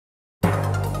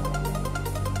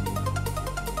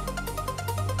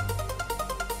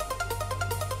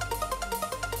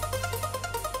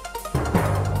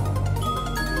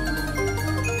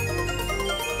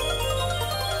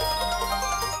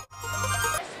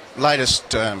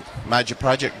latest major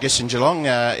project, I guess, in Geelong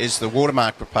is the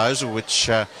watermark proposal, which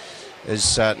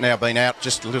has now been out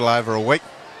just a little over a week.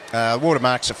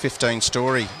 Watermark's a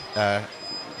 15-storey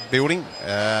building,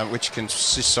 which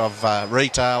consists of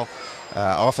retail,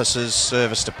 offices,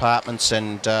 serviced apartments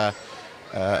and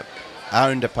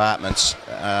owned apartments.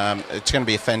 It's going to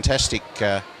be a fantastic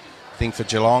thing for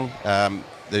Geelong.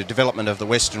 The development of the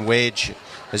Western Wedge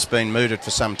has been mooted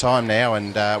for some time now,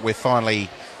 and we're finally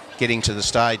getting to the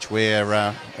stage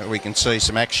where we can see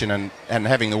some action, and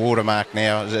having the watermark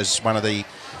now as one of the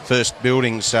first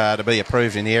buildings to be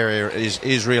approved in the area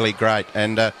is really great.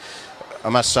 And I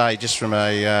must say, just from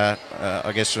I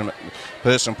guess from a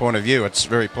personal point of view, it's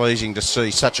very pleasing to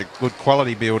see such a good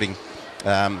quality building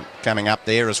coming up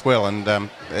there as well, and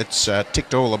it's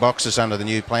ticked all the boxes under the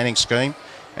new planning scheme,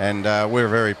 and we're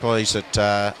very pleased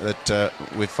that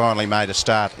we've finally made a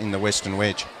start in the Western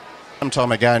Wedge. Some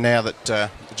time ago now that the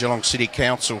Geelong City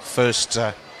Council first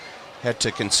had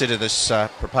to consider this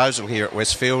proposal here at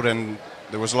Westfield, and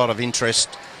there was a lot of interest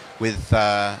with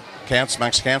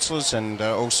amongst councillors and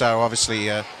also obviously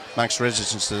amongst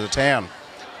residents of the town.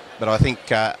 But I think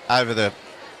over the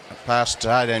past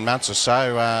 18 months or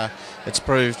so, it's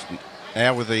proved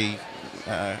now with the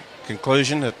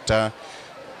conclusion that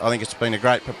I think it's been a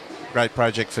great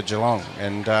project for Geelong,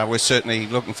 and we're certainly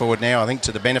looking forward now, I think,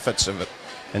 to the benefits of it.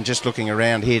 And just looking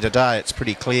around here today, it's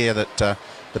pretty clear that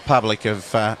the public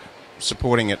have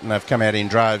supporting it, and they've come out in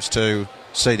droves to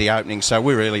see the opening. So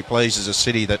we're really pleased as a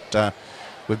city that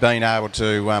we've been able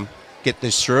to get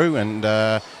this through and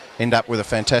end up with a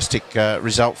fantastic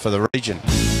result for the region.